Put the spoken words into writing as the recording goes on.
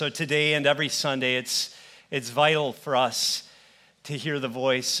So today and every Sunday, it's vital for us to hear the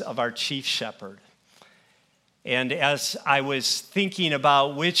voice of our chief shepherd. And as I was thinking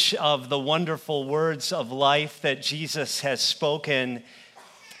about which of the wonderful words of life that Jesus has spoken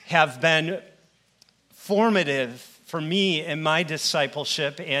have been formative for me in my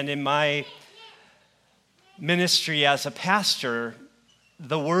discipleship and in my ministry as a pastor,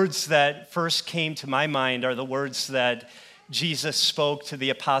 the words that first came to my mind are the words that Jesus spoke to the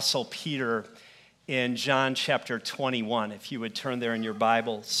Apostle Peter in John chapter 21, if you would turn there in your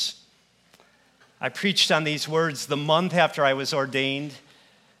Bibles. I preached on these words the month after I was ordained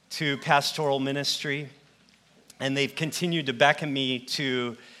to pastoral ministry, and they've continued to beckon me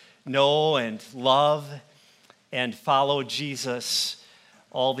to know and love and follow Jesus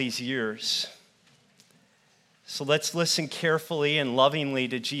all these years. So let's listen carefully and lovingly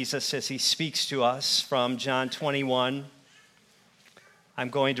to Jesus as he speaks to us from John 21. I'm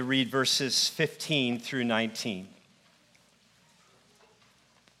going to read verses 15 through 19.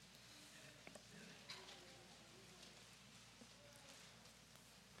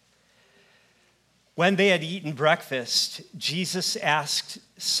 When they had eaten breakfast, Jesus asked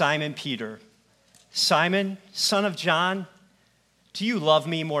Simon Peter, "Simon, son of John, do you love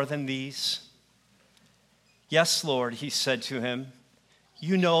me more than these?" "Yes, Lord," he said to him,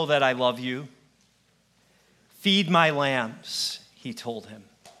 "you know that I love you." "Feed my lambs," he told him.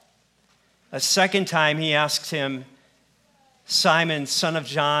 A second time he asked him, "Simon, son of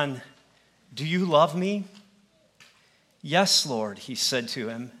John, do you love me?" "Yes, Lord," he said to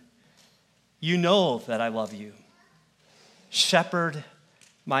him, "you know that I love you." "Shepherd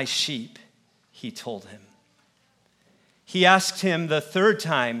my sheep," he told him. He asked him the third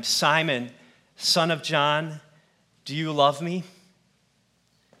time, "Simon, son of John, do you love me?"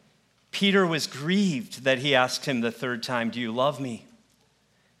 Peter was grieved that he asked him the third time, "Do you love me?"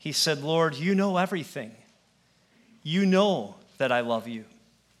 He said, "Lord, you know everything. You know that I love you."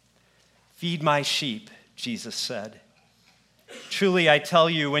 "Feed my sheep," Jesus said. "Truly, I tell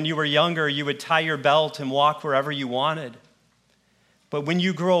you, when you were younger, you would tie your belt and walk wherever you wanted. But when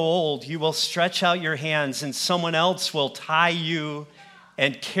you grow old, you will stretch out your hands and someone else will tie you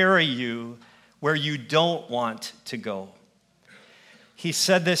and carry you where you don't want to go." He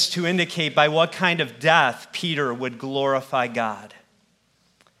said this to indicate by what kind of death Peter would glorify God.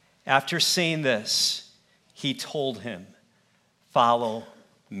 After saying this, he told him, "Follow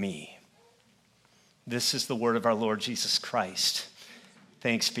me." This is the word of our Lord Jesus Christ.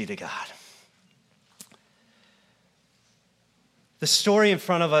 Thanks be to God. The story in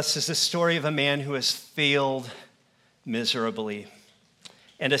front of us is the story of a man who has failed miserably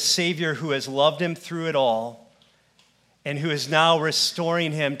and a Savior who has loved him through it all and who is now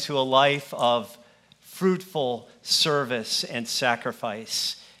restoring him to a life of fruitful service and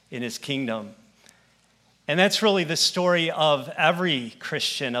sacrifice in his kingdom. And that's really the story of every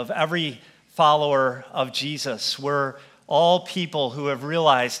Christian, of every follower of Jesus. We're all people who have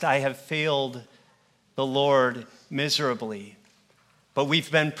realized, I have failed the Lord miserably. But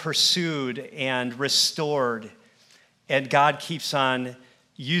we've been pursued and restored, and God keeps on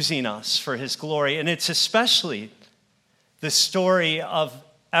using us for his glory. And it's especially the story of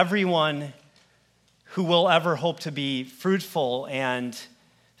everyone who will ever hope to be fruitful and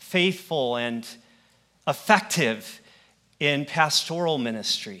faithful and effective in pastoral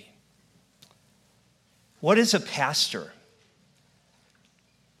ministry. What is a pastor?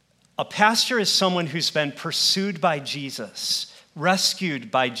 A pastor is someone who's been pursued by Jesus, rescued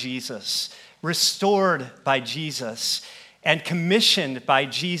by Jesus, restored by Jesus, and commissioned by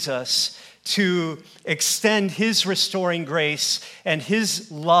Jesus to extend his restoring grace and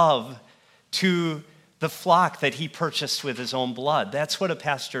his love to the flock that he purchased with his own blood. That's what a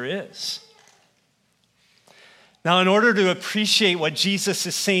pastor is. Now, in order to appreciate what Jesus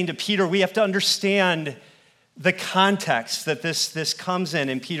is saying to Peter, we have to understand the context that this comes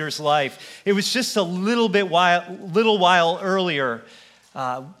in Peter's life. It was just a little while earlier,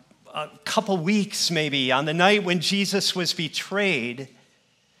 a couple weeks maybe, on the night when Jesus was betrayed,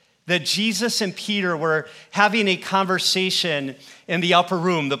 that Jesus and Peter were having a conversation in the upper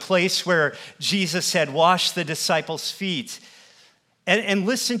room, the place where Jesus had washed the disciples' feet. And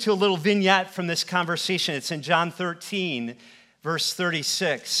listen to a little vignette from this conversation. It's in John 13, verse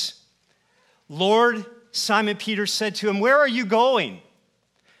 36. "Lord," Simon Peter said to him, "where are you going?"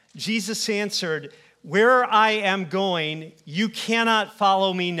 Jesus answered, "Where I am going, you cannot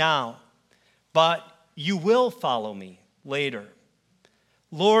follow me now, but you will follow me later."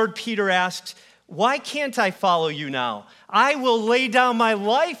 "Lord," Peter asked, "why can't I follow you now? I will lay down my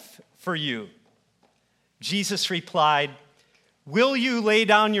life for you." Jesus replied, Will you lay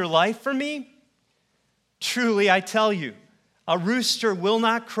down your life for me? Truly, I tell you, a rooster will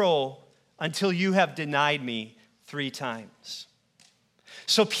not crow until you have denied me 3 times.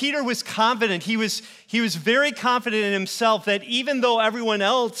 So Peter was confident. He was very confident in himself that even though everyone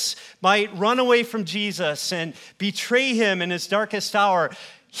else might run away from Jesus and betray him in his darkest hour,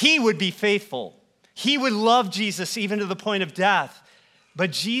 he would be faithful. He would love Jesus even to the point of death.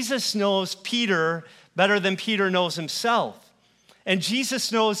 But Jesus knows Peter better than Peter knows himself. And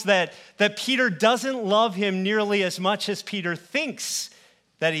Jesus knows that Peter doesn't love him nearly as much as Peter thinks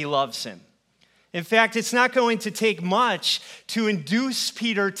that he loves him. In fact, it's not going to take much to induce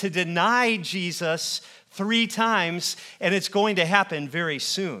Peter to deny Jesus 3 times, and it's going to happen very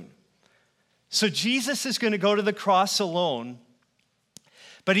soon. So Jesus is going to go to the cross alone,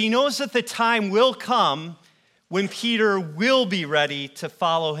 but he knows that the time will come when Peter will be ready to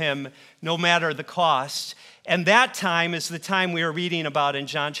follow him no matter the cost. And that time is the time we are reading about in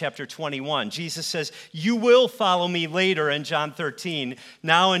John chapter 21. Jesus says, you will follow me later in John 13.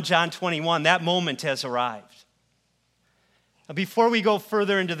 Now in John 21, that moment has arrived. Now, before we go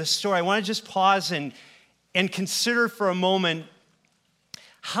further into the story, I want to just pause and consider for a moment,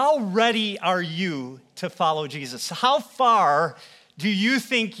 how ready are you to follow Jesus? How far do you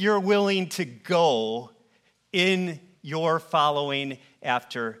think you're willing to go in your following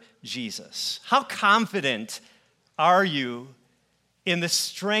after Jesus? How confident are you in the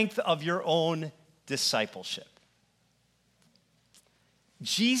strength of your own discipleship?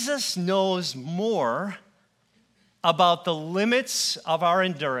 Jesus knows more about the limits of our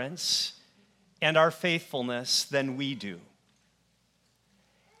endurance and our faithfulness than we do.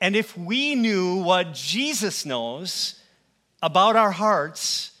 And if we knew what Jesus knows about our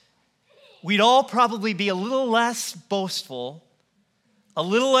hearts, we'd all probably be a little less boastful, a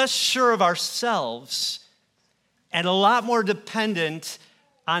little less sure of ourselves, and a lot more dependent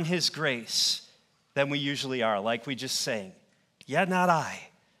on his grace than we usually are, like we just sang. Yet not I,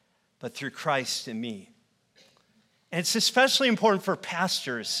 but through Christ in me. And it's especially important for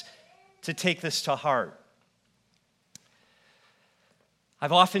pastors to take this to heart.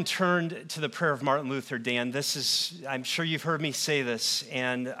 I've often turned to the prayer of Martin Luther, Dan. I'm sure you've heard me say this,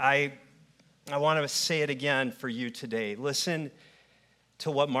 and I want to say it again for you today. Listen to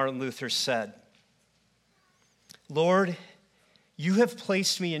what Martin Luther said. Lord, you have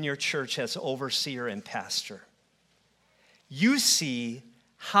placed me in your church as overseer and pastor. You see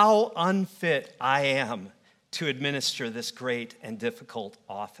how unfit I am to administer this great and difficult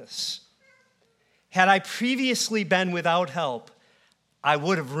office. Had I previously been without help, I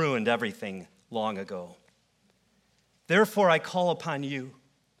would have ruined everything long ago. Therefore, I call upon you.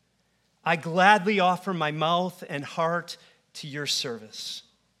 I gladly offer my mouth and heart to your service.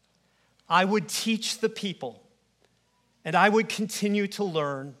 I would teach the people, and I would continue to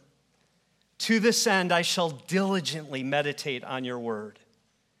learn. To this end, I shall diligently meditate on your word.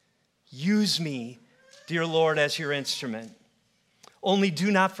 Use me, dear Lord, as your instrument. Only do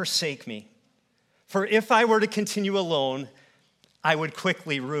not forsake me. For if I were to continue alone, I would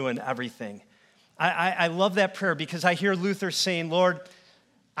quickly ruin everything. I love that prayer because I hear Luther saying, Lord,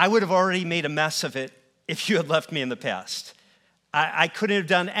 I would have already made a mess of it if you had left me in the past. I couldn't have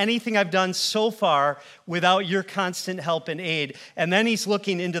done anything I've done so far without your constant help and aid. And then he's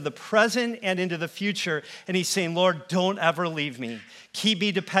looking into the present and into the future, and he's saying, Lord, don't ever leave me. Keep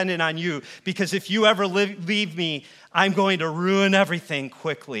me dependent on you, because if you ever leave me, I'm going to ruin everything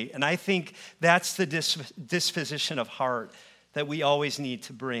quickly. And I think that's the disposition of heart that we always need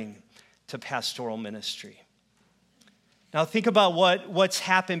to bring to pastoral ministry. Now think about what's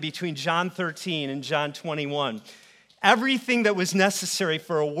happened between John 13 and John 21. Everything that was necessary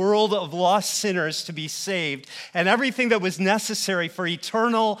for a world of lost sinners to be saved, and everything that was necessary for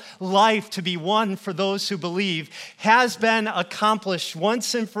eternal life to be won for those who believe, has been accomplished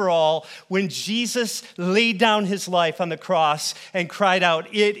once and for all when Jesus laid down his life on the cross and cried out,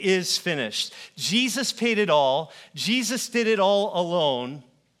 "It is finished." Jesus paid it all. Jesus did it all alone.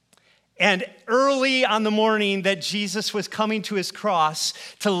 And early on the morning that Jesus was coming to his cross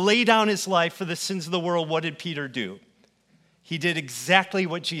to lay down his life for the sins of the world, what did Peter do? He did exactly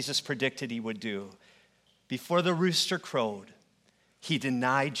what Jesus predicted he would do. Before the rooster crowed, he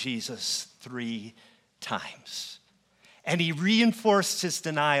denied Jesus 3 times. And he reinforced his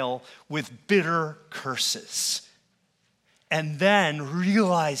denial with bitter curses. And then,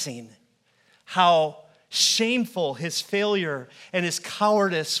 realizing how shameful his failure and his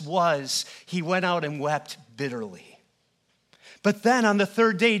cowardice was, he went out and wept bitterly. But then on the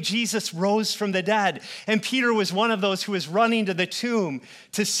third day, Jesus rose from the dead. And Peter was one of those who was running to the tomb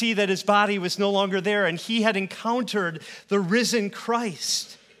to see that his body was no longer there. And he had encountered the risen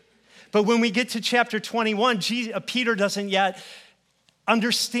Christ. But when we get to chapter 21, Peter doesn't yet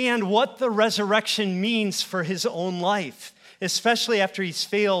understand what the resurrection means for his own life, especially after he's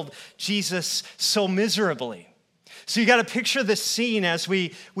failed Jesus so miserably. So you got to picture this scene as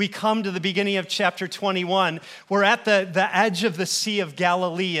we come to the beginning of chapter 21. We're at the edge of the Sea of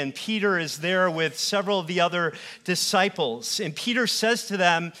Galilee, and Peter is there with several of the other disciples. And Peter says to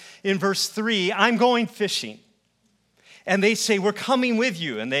them in verse 3, I'm going fishing. And they say, we're coming with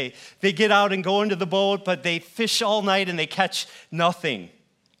you. And they get out and go into the boat, but they fish all night and they catch nothing.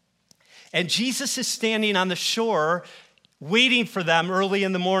 And Jesus is standing on the shore waiting for them early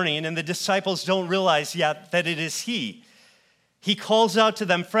in the morning, and the disciples don't realize yet that it is he. He calls out to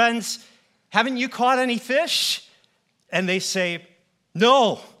them, friends, haven't you caught any fish? And they say,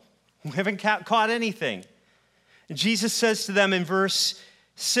 no, we haven't caught anything. And Jesus says to them in verse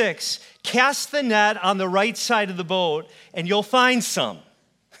 6, cast the net on the right side of the boat and you'll find some.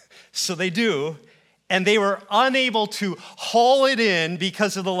 So they do. And they were unable to haul it in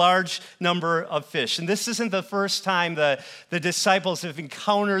because of the large number of fish. And this isn't the first time the disciples have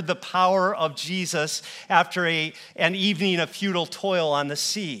encountered the power of Jesus after an evening of futile toil on the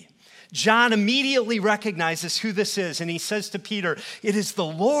sea. John immediately recognizes who this is, and he says to Peter, it is the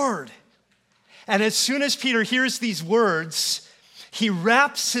Lord. And as soon as Peter hears these words, he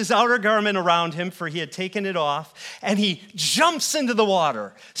wraps his outer garment around him, for he had taken it off, and he jumps into the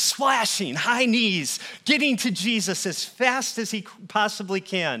water, splashing, high knees, getting to Jesus as fast as he possibly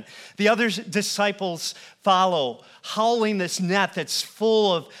can. The other disciples follow, hauling this net that's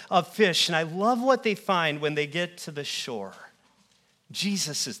full of fish. And I love what they find when they get to the shore.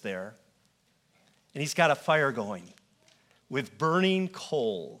 Jesus is there, and he's got a fire going with burning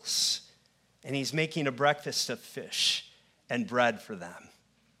coals, and he's making a breakfast of fish and bread for them.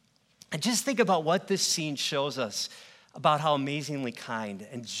 And just think about what this scene shows us about how amazingly kind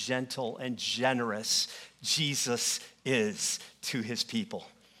and gentle and generous Jesus is to his people.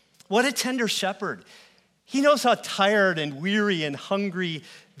 What a tender shepherd. He knows how tired and weary and hungry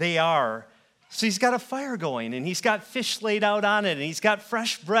they are. So he's got a fire going, and he's got fish laid out on it, and he's got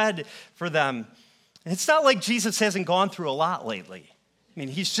fresh bread for them. And it's not like Jesus hasn't gone through a lot lately. I mean,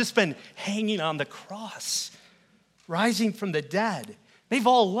 he's just been hanging on the cross, rising from the dead. They've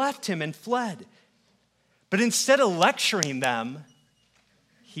all left him and fled. But instead of lecturing them,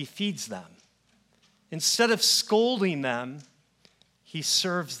 he feeds them. Instead of scolding them, he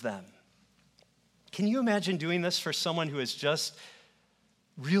serves them. Can you imagine doing this for someone who has just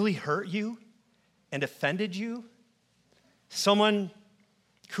really hurt you and offended you? Someone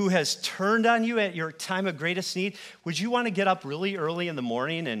who has turned on you at your time of greatest need? Would you want to get up really early in the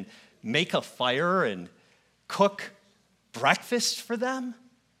morning and make a fire and cook breakfast for them?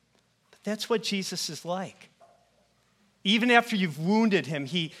 But that's what Jesus is like. Even after you've wounded him,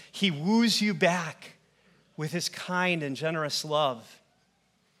 he woos you back with his kind and generous love.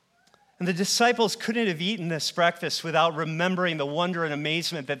 And the disciples couldn't have eaten this breakfast without remembering the wonder and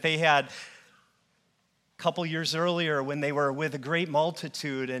amazement that they had a couple years earlier when they were with a great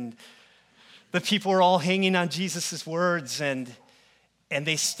multitude and the people were all hanging on Jesus' words, and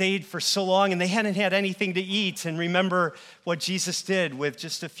they stayed for so long, and they hadn't had anything to eat. And remember what Jesus did with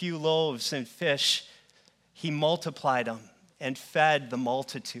just a few loaves and fish. He multiplied them and fed the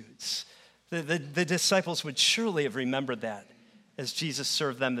multitudes. The disciples would surely have remembered that as Jesus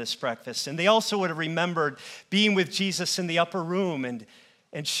served them this breakfast. And they also would have remembered being with Jesus in the upper room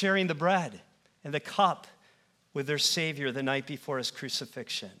and sharing the bread and the cup with their Savior the night before his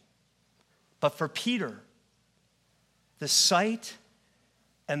crucifixion. But for Peter, the sight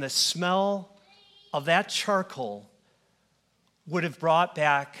and the smell of that charcoal would have brought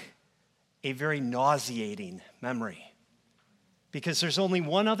back a very nauseating memory. Because there's only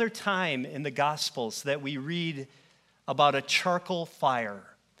one other time in the Gospels that we read about a charcoal fire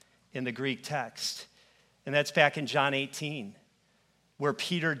in the Greek text. And that's back in John 18, where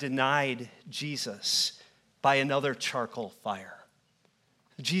Peter denied Jesus by another charcoal fire.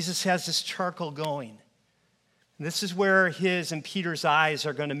 Jesus has this charcoal going. And this is where his and Peter's eyes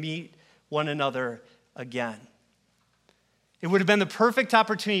are going to meet one another again. It would have been the perfect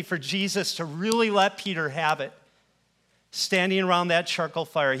opportunity for Jesus to really let Peter have it, standing around that charcoal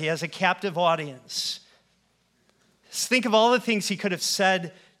fire. He has a captive audience. Just think of all the things he could have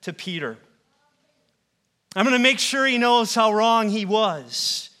said to Peter. I'm going to make sure he knows how wrong he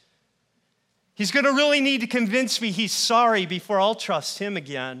was. He's going to really need to convince me he's sorry before I'll trust him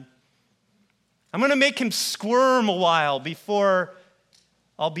again. I'm going to make him squirm a while before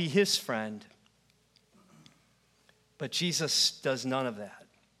I'll be his friend. But Jesus does none of that.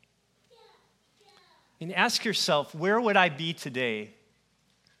 And ask yourself, where would I be today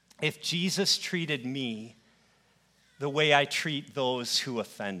if Jesus treated me the way I treat those who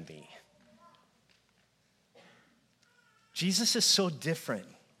offend me? Jesus is so different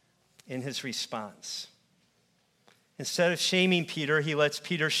in his response. Instead of shaming Peter, he lets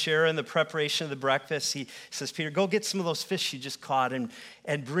Peter share in the preparation of the breakfast. He says, Peter, go get some of those fish you just caught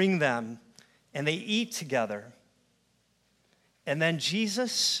and bring them. And they eat together. And then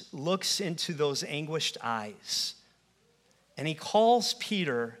Jesus looks into those anguished eyes. And he calls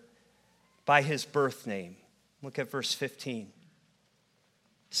Peter by his birth name. Look at verse 15.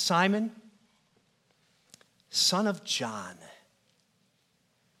 Simon, son of John.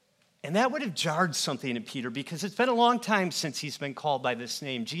 And that would have jarred something in Peter because it's been a long time since he's been called by this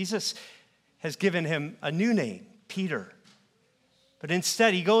name. Jesus has given him a new name, Peter. But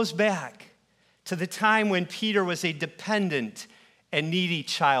instead, he goes back to the time when Peter was a dependent and needy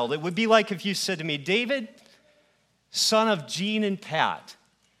child. It would be like if you said to me, David, son of Jean and Pat.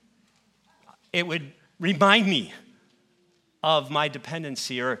 It would remind me of my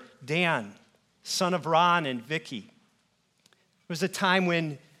dependency. Or Dan, son of Ron and Vicky. It was a time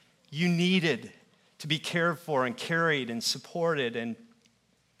when you needed to be cared for and carried and supported. And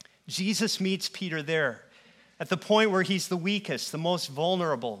Jesus meets Peter there at the point where he's the weakest, the most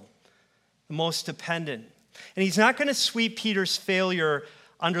vulnerable, the most dependent. And he's not going to sweep Peter's failure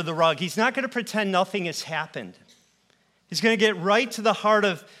under the rug. He's not going to pretend nothing has happened. He's going to get right to the heart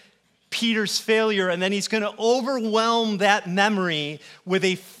of Peter's failure, and then he's going to overwhelm that memory with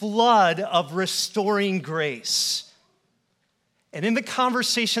a flood of restoring grace. And in the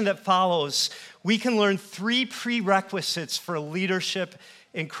conversation that follows, we can learn 3 prerequisites for leadership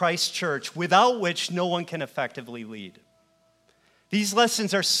in Christ's church, without which no one can effectively lead. These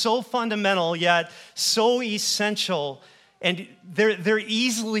lessons are so fundamental, yet so essential, and they're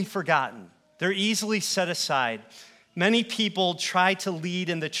easily forgotten. They're easily set aside. Many people try to lead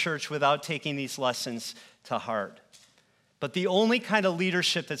in the church without taking these lessons to heart. But the only kind of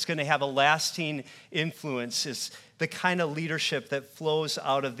leadership that's going to have a lasting influence is the kind of leadership that flows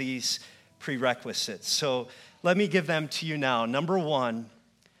out of these prerequisites. So let me give them to you now. Number 1,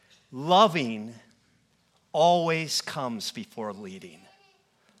 loving always comes before leading.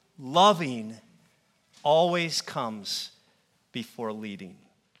 Loving always comes before leading.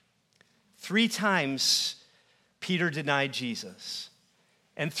 3 times Peter denied Jesus.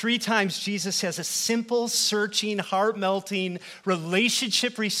 And 3 times Jesus has a simple, searching, heart-melting,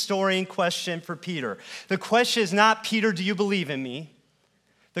 relationship-restoring question for Peter. The question is not, Peter, do you believe in me?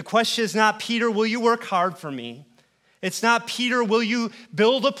 The question is not, Peter, will you work hard for me? It's not, Peter, will you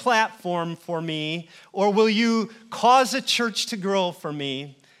build a platform for me? Or will you cause a church to grow for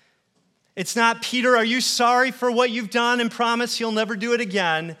me? It's not, Peter, are you sorry for what you've done and promise you'll never do it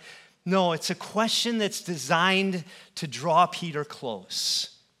again? No, it's a question that's designed to draw Peter close.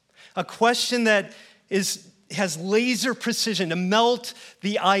 A question that has laser precision to melt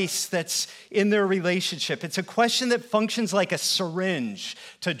the ice that's in their relationship. It's a question that functions like a syringe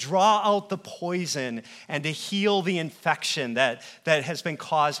to draw out the poison and to heal the infection that has been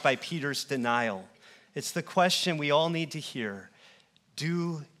caused by Peter's denial. It's the question we all need to hear.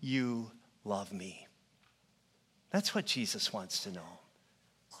 Do you love me? That's what Jesus wants to know.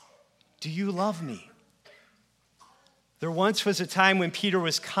 Do you love me? There once was a time when Peter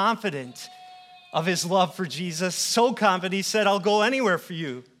was confident of his love for Jesus, so confident he said, I'll go anywhere for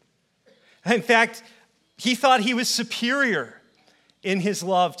you. In fact, he thought he was superior in his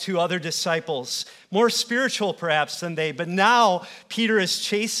love to other disciples, more spiritual perhaps than they, but now Peter is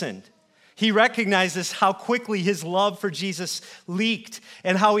chastened. He recognizes how quickly his love for Jesus leaked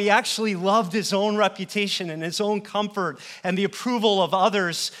and how he actually loved his own reputation and his own comfort and the approval of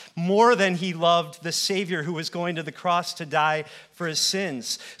others more than he loved the Savior who was going to the cross to die for his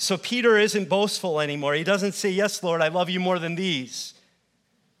sins. So Peter isn't boastful anymore. He doesn't say, yes, Lord, I love you more than these.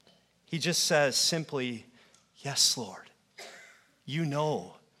 He just says simply, yes, Lord, you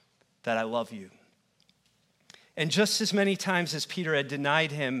know that I love you. And just as many times as Peter had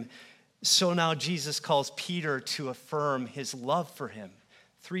denied him, so now Jesus calls Peter to affirm his love for him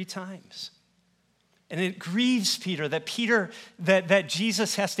 3 times. And it grieves Peter that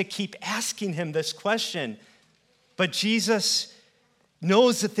Jesus has to keep asking him this question. But Jesus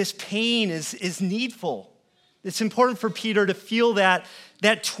knows that this pain is needful. It's important for Peter to feel that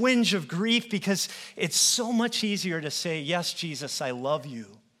twinge of grief because it's so much easier to say, yes, Jesus, I love you,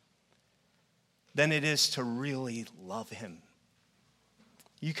 than it is to really love him.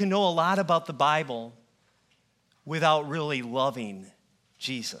 You can know a lot about the Bible without really loving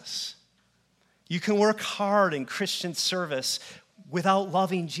Jesus. You can work hard in Christian service without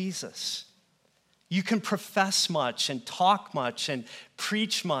loving Jesus. You can profess much and talk much and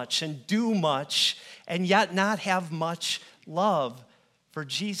preach much and do much and yet not have much love for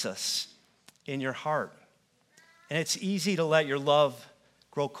Jesus in your heart. And it's easy to let your love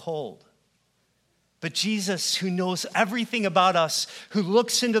grow cold. But Jesus, who knows everything about us, who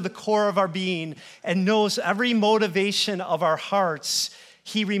looks into the core of our being and knows every motivation of our hearts,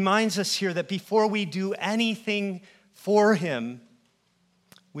 he reminds us here that before we do anything for him,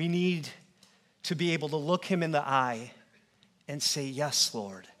 we need to be able to look him in the eye and say, yes,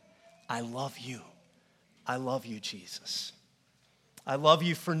 Lord, I love you. I love you, Jesus. I love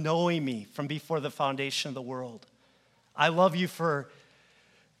you for knowing me from before the foundation of the world. I love you for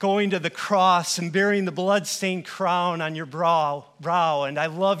going to the cross and bearing the blood-stained crown on your brow. And I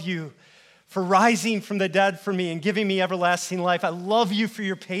love you for rising from the dead for me and giving me everlasting life. I love you for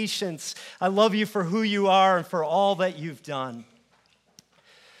your patience. I love you for who you are and for all that you've done.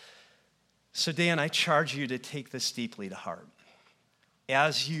 So, Dan, I charge you to take this deeply to heart.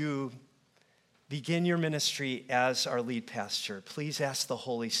 As you begin your ministry as our lead pastor, please ask the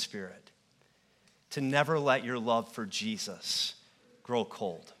Holy Spirit to never let your love for Jesus grow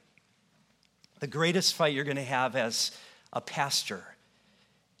cold. The greatest fight you're going to have as a pastor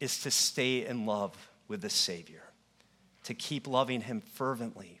is to stay in love with the Savior, to keep loving him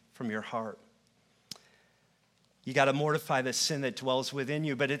fervently from your heart. You got to mortify the sin that dwells within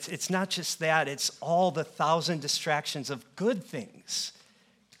you, but it's not just that, it's all the 1,000 distractions of good things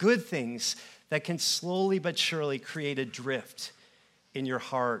that can slowly but surely create a drift in your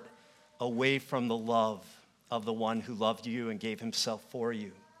heart away from the love of the one who loved you and gave himself for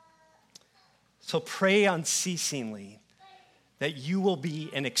you. So pray unceasingly that you will be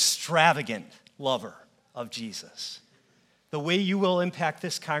an extravagant lover of Jesus. The way you will impact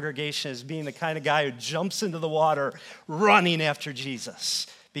this congregation is being the kind of guy who jumps into the water running after Jesus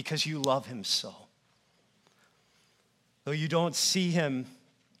because you love him so. Though you don't see him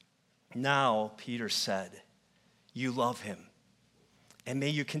now, Peter said, you love him. And may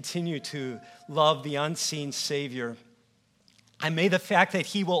you continue to love the unseen Savior. And may the fact that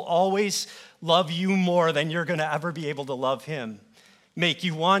he will always love you more than you're going to ever be able to love him make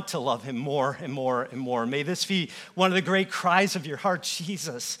you want to love him more and more and more. May this be one of the great cries of your heart,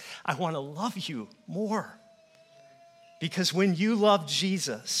 Jesus, I want to love you more. Because when you love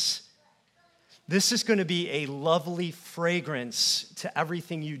Jesus, this is going to be a lovely fragrance to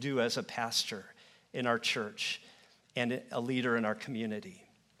everything you do as a pastor in our church and a leader in our community.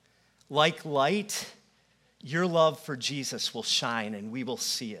 Like light, your love for Jesus will shine and we will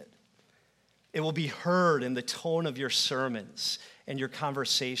see it. It will be heard in the tone of your sermons and your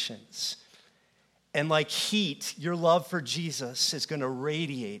conversations. And like heat, your love for Jesus is going to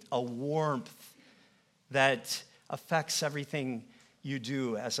radiate a warmth that affects everything you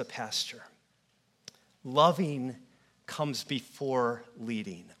do as a pastor. Loving comes before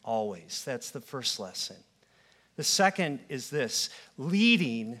leading, always. That's the first lesson. The second is this: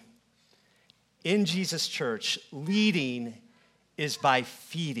 leading in Jesus' church, leading is by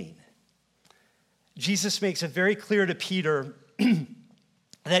feeding. Jesus makes it very clear to Peter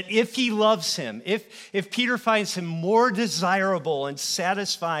that if he loves him, if Peter finds him more desirable and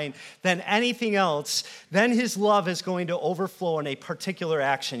satisfying than anything else, then his love is going to overflow in a particular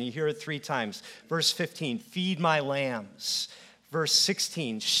action. You hear it 3 times. Verse 15, feed my lambs. Verse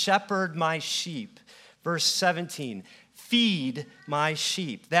 16, shepherd my sheep. Verse 17, feed my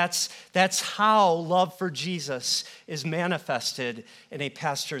sheep. That's how love for Jesus is manifested in a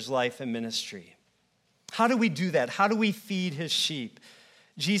pastor's life and ministry. How do we do that? How do we feed his sheep?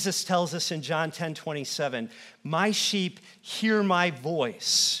 Jesus tells us in John 10:27, my sheep hear my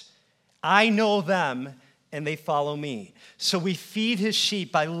voice. I know them and they follow me. So we feed his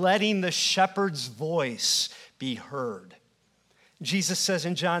sheep by letting the shepherd's voice be heard. Jesus says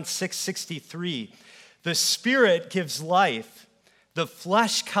in John 6:63, the Spirit gives life, the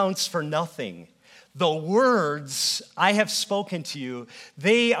flesh counts for nothing. The words I have spoken to you,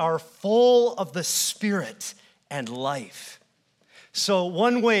 they are full of the Spirit and life. So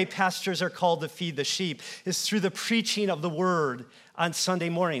one way pastors are called to feed the sheep is through the preaching of the word on Sunday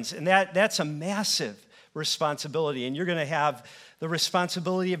mornings. And that's a massive responsibility. And you're going to have the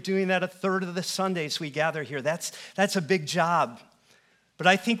responsibility of doing that a third of the Sundays we gather here. That's a big job. But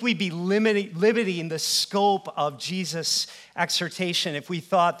I think we'd be limiting the scope of Jesus' exhortation if we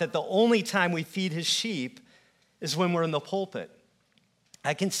thought that the only time we feed his sheep is when we're in the pulpit.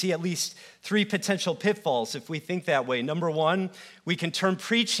 I can see at least 3 potential pitfalls if we think that way. Number one, we can turn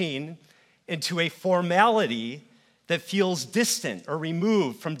preaching into a formality that feels distant or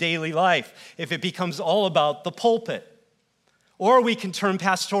removed from daily life if it becomes all about the pulpit. Or we can turn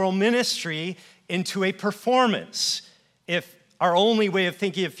pastoral ministry into a performance if our only way of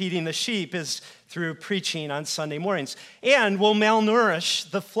thinking of feeding the sheep is through preaching on Sunday mornings. And we'll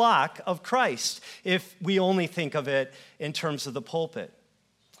malnourish the flock of Christ if we only think of it in terms of the pulpit.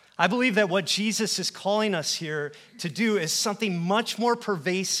 I believe that what Jesus is calling us here to do is something much more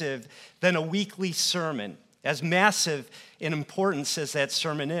pervasive than a weekly sermon, as massive in importance as that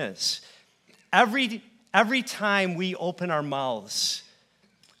sermon is. Every time we open our mouths,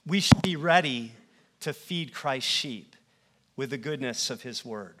 we should be ready to feed Christ's sheep with the goodness of his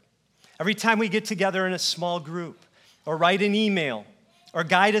word. Every time we get together in a small group, or write an email, or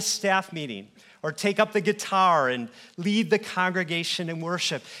guide a staff meeting, or take up the guitar and lead the congregation in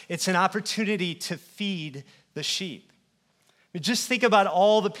worship, it's an opportunity to feed the sheep. I mean, just think about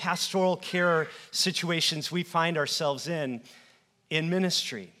all the pastoral care situations we find ourselves in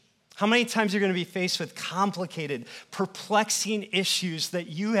ministry. How many times you're going to be faced with complicated, perplexing issues that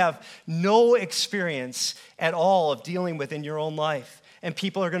you have no experience at all of dealing with in your own life, and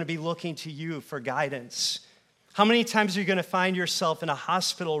people are going to be looking to you for guidance? How many times are you going to find yourself in a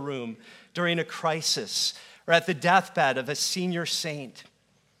hospital room during a crisis or at the deathbed of a senior saint?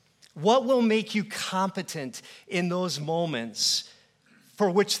 What will make you competent in those moments for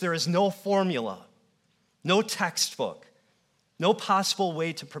which there is no formula, no textbook, no possible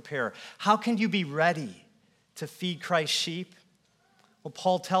way to prepare? How can you be ready to feed Christ's sheep? Well,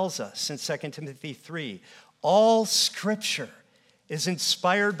 Paul tells us in 2 Timothy 3, all Scripture is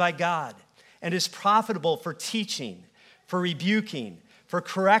inspired by God and is profitable for teaching, for rebuking, for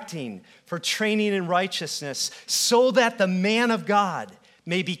correcting, for training in righteousness, so that the man of God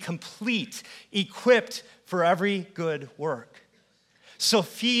may be complete, equipped for every good work. So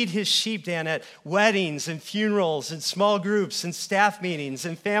feed his sheep, Dan, at weddings and funerals and small groups and staff meetings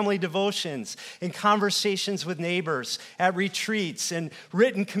and family devotions and conversations with neighbors, at retreats and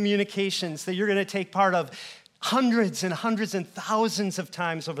written communications that you're going to take part of hundreds and hundreds and thousands of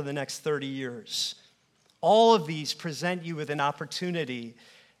times over the next 30 years. All of these present you with an opportunity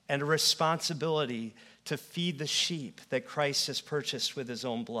and a responsibility to feed the sheep that Christ has purchased with his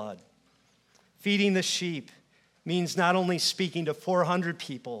own blood. Feeding the sheep means not only speaking to 400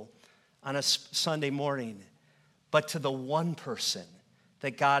 people on a Sunday morning, but to the one person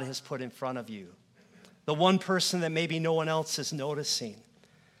that God has put in front of you, the one person that maybe no one else is noticing,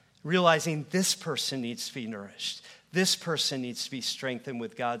 realizing this person needs to be nourished. This person needs to be strengthened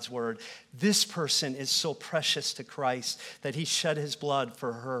with God's word. This person is so precious to Christ that he shed his blood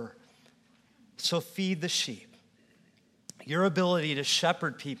for her. So feed the sheep. Your ability to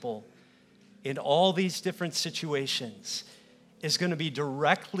shepherd people in all these different situations is going to be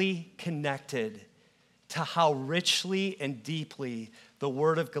directly connected to how richly and deeply the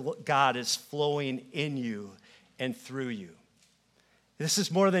word of God is flowing in you and through you. This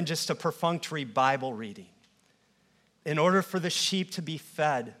is more than just a perfunctory Bible reading. In order for the sheep to be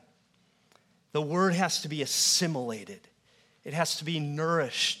fed, the word has to be assimilated. It has to be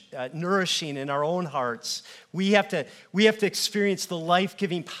nourishing in our own hearts. We have to experience the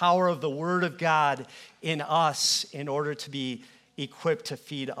life-giving power of the word of God in us in order to be equipped to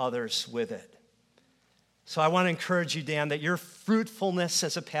feed others with it. So I want to encourage you, Dan, that your fruitfulness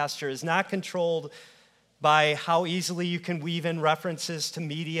as a pastor is not controlled by how easily you can weave in references to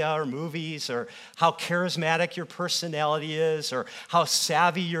media or movies, or how charismatic your personality is, or how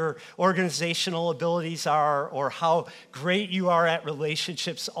savvy your organizational abilities are, or how great you are at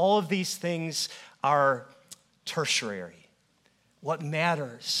relationships. All of these things are tertiary. What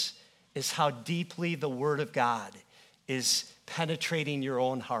matters is how deeply the Word of God is penetrating your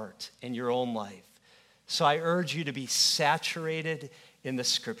own heart and your own life. So I urge you to be saturated in the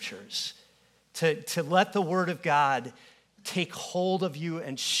Scriptures, to let the Word of God take hold of you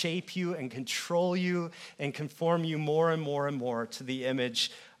and shape you and control you and conform you more and more and more to the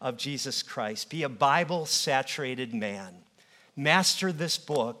image of Jesus Christ. Be a Bible-saturated man. Master this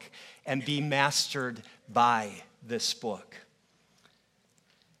book and be mastered by this book.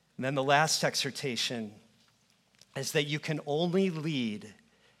 And then the last exhortation is that you can only lead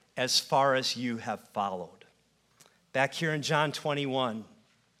as far as you have followed. Back here in John 21,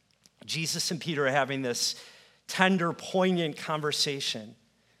 Jesus and Peter are having this tender, poignant conversation.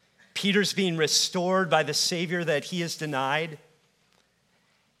 Peter's being restored by the Savior that he has denied.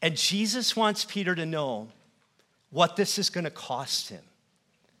 And Jesus wants Peter to know what this is going to cost him.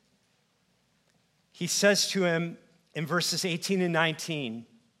 He says to him, in verses 18 and 19,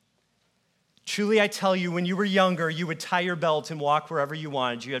 truly I tell you, when you were younger, you would tie your belt and walk wherever you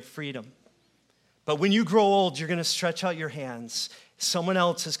wanted. You had freedom. But when you grow old, you're going to stretch out your hands. Someone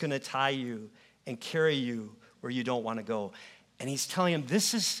else is going to tie you and carry you where you don't want to go. And he's telling him,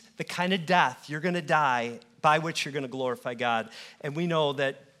 this is the kind of death you're going to die by which you're going to glorify God. And we know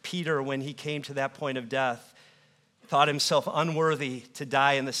that Peter, when he came to that point of death, thought himself unworthy to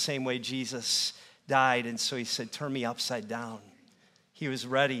die in the same way Jesus died. And so he said, turn me upside down. He was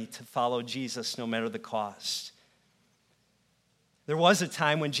ready to follow Jesus no matter the cost. There was a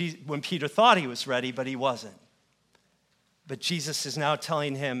time when Peter thought he was ready, but he wasn't. But Jesus is now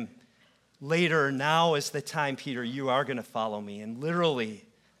telling him, later, now is the time, Peter, you are going to follow me. And literally,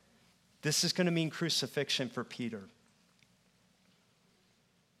 this is going to mean crucifixion for Peter.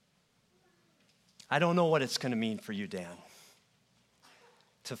 I don't know what it's going to mean for you, Dan,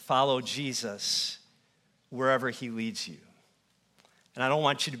 to follow Jesus wherever he leads you. And I don't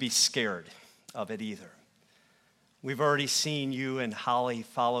want you to be scared of it either. We've already seen you and Holly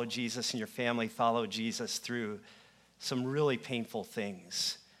follow Jesus and your family follow Jesus through some really painful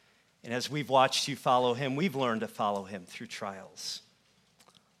things. And as we've watched you follow him, we've learned to follow him through trials.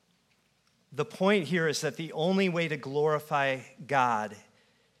 The point here is that the only way to glorify God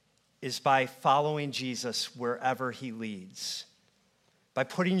is by following Jesus wherever he leads. By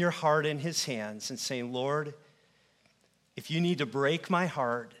putting your heart in his hands and saying, Lord, if you need to break my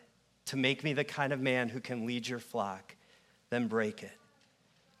heart to make me the kind of man who can lead your flock, then break it.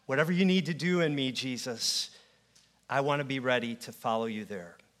 Whatever you need to do in me, Jesus, I want to be ready to follow you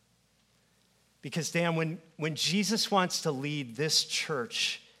there. Because, Dan, when Jesus wants to lead this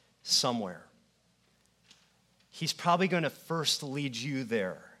church somewhere, he's probably going to first lead you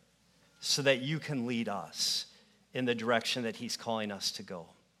there so that you can lead us in the direction that he's calling us to go.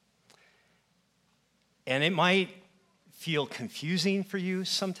 And it might feel confusing for you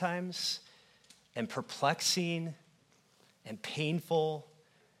sometimes, and perplexing, and painful,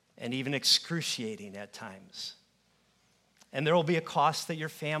 and even excruciating at times. And there will be a cost that your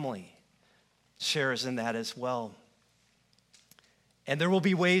family shares in that as well. And there will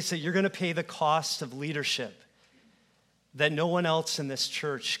be ways that you're going to pay the cost of leadership that no one else in this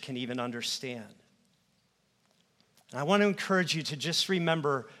church can even understand. And I want to encourage you to just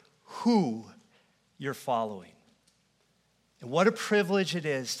remember who you're following. And what a privilege it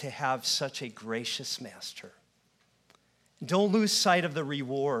is to have such a gracious master. Don't lose sight of the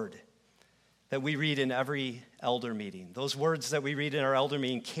reward that we read in every elder meeting. Those words that we read in our elder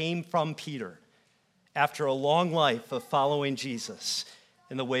meeting came from Peter after a long life of following Jesus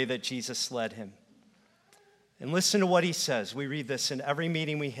in the way that Jesus led him. And listen to what he says. We read this in every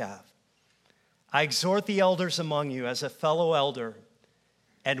meeting we have. I exhort the elders among you as a fellow elder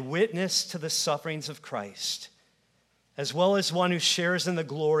and witness to the sufferings of Christ, as well as one who shares in the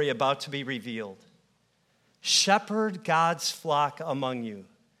glory about to be revealed. Shepherd God's flock among you,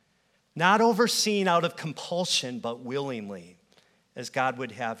 not overseen out of compulsion, but willingly, as God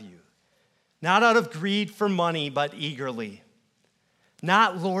would have you. Not out of greed for money, but eagerly.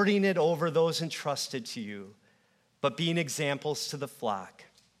 Not lording it over those entrusted to you, but being examples to the flock.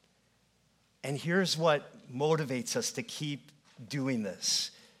 And here's what motivates us to keep doing this.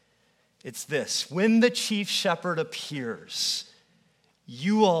 It's this: when the chief shepherd appears,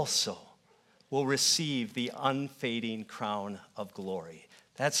 you also will receive the unfading crown of glory.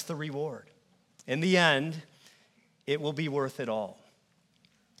 That's the reward. In the end, it will be worth it all.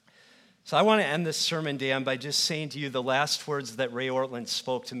 So I want to end this sermon, Dan, by just saying to you the last words that Ray Ortland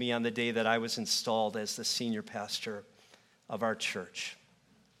spoke to me on the day that I was installed as the senior pastor of our church.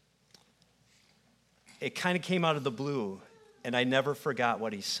 It kind of came out of the blue, and I never forgot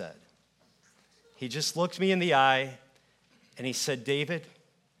what he said. He just looked me in the eye, and he said, David,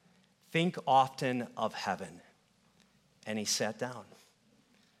 think often of heaven. And he sat down.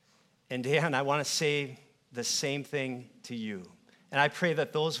 And Dan, I want to say the same thing to you. And I pray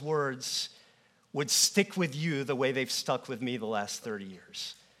that those words would stick with you the way they've stuck with me the last 30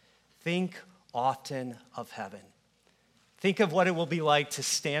 years. Think often of heaven. Think of what it will be like to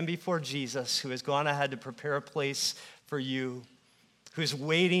stand before Jesus, who has gone ahead to prepare a place for you, who's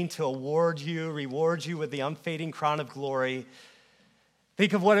waiting to reward you with the unfading crown of glory.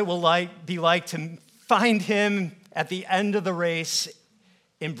 Think of what it will be like to find him at the end of the race,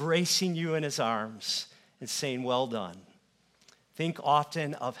 embracing you in his arms and saying, well done. Think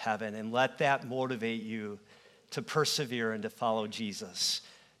often of heaven, and let that motivate you to persevere and to follow Jesus,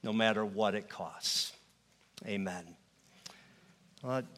 no matter what it costs. Amen.